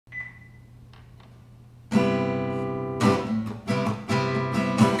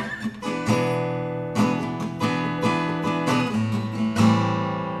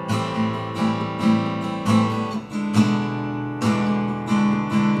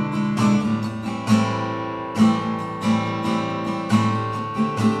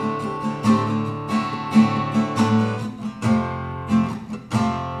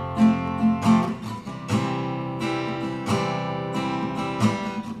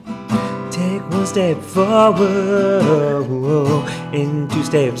Take one step forward and two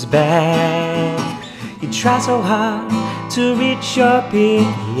steps back. You try so hard to reach your peak,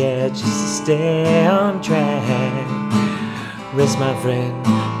 yeah, just to stay on track. Rest, my friend,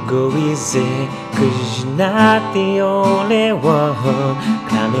 go easy, 'cause you're not the only one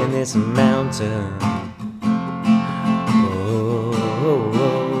climbing this mountain.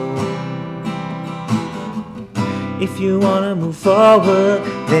 If you wanna move forward,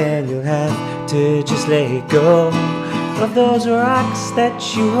 then you'll have to just let go of those rocks that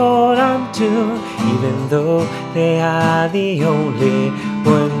you hold on to, even though they are the only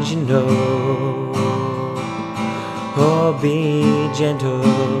ones you know. Oh, be gentle.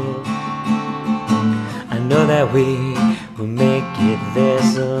 I know that we will make it there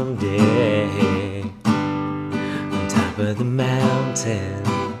someday. On top of the mountain,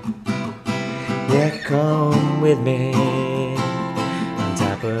 yeah, come with me. On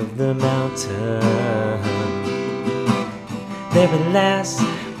top of the mountain, there at last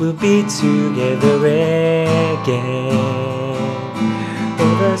we'll be together again.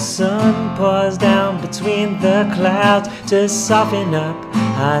 Oh, the sun pours down between the clouds to soften up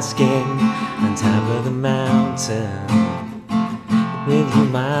our skin. On top of the mountain, with you,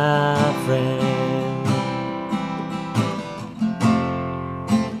 my friend.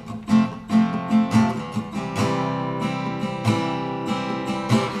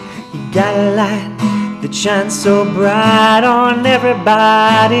 Got a light that shines so bright on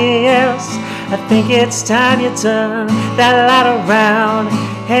everybody else. I think it's time you turn that light around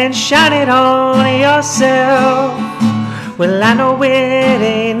and shine it on yourself. Well, I know it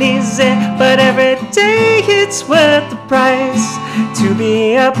ain't easy, but every day it's worth the price to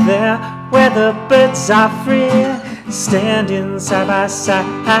be up there where the birds are free, standing side by side.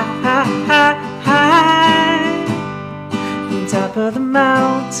 On top of the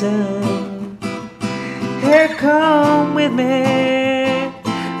mountain, here, come with me.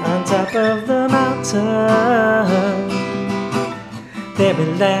 On top of the mountain, there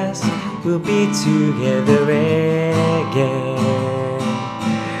at last we'll be together again.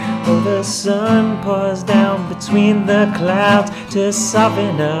 Oh, the sun pours down between the clouds to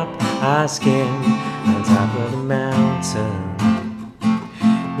soften up our skin. On top of the mountain,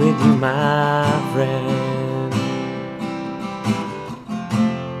 with you, my friend.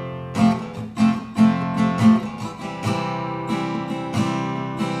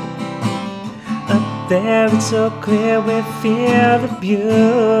 There it's so clear we feel the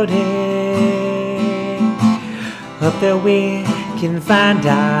beauty. Up there we can find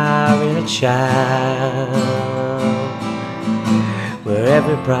our inner child, where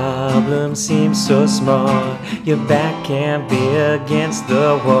every problem seems so small. Your back can't be against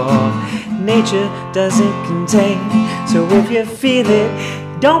the wall. Nature doesn't contain, so if you feel it,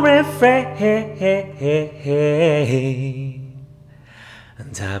 don't refrain. On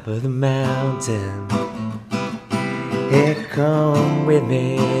top of the mountain, here, come with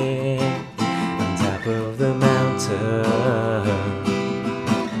me. On top of the mountain,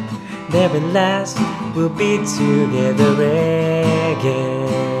 there at last we'll be together again.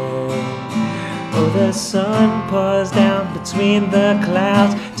 Oh, the sun pours down between the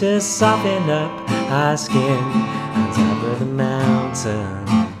clouds to soften up our skin. On top of the mountain,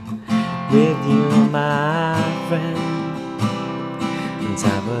 with you, my friend. On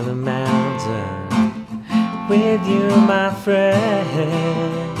top of the mountain, with you, my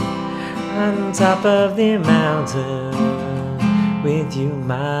friend. On top of the mountain, with you,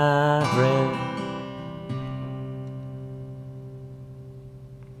 my friend.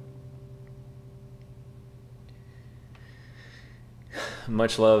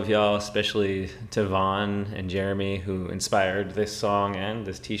 Much love, y'all, especially to Vaughn and Jeremy, who inspired this song and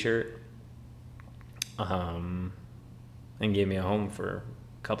this t-shirt. And gave me a home for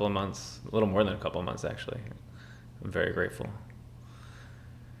a couple of months, a little more than a couple of months, actually. I'm very grateful.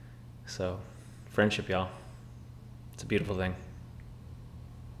 So, friendship, y'all. It's a beautiful thing.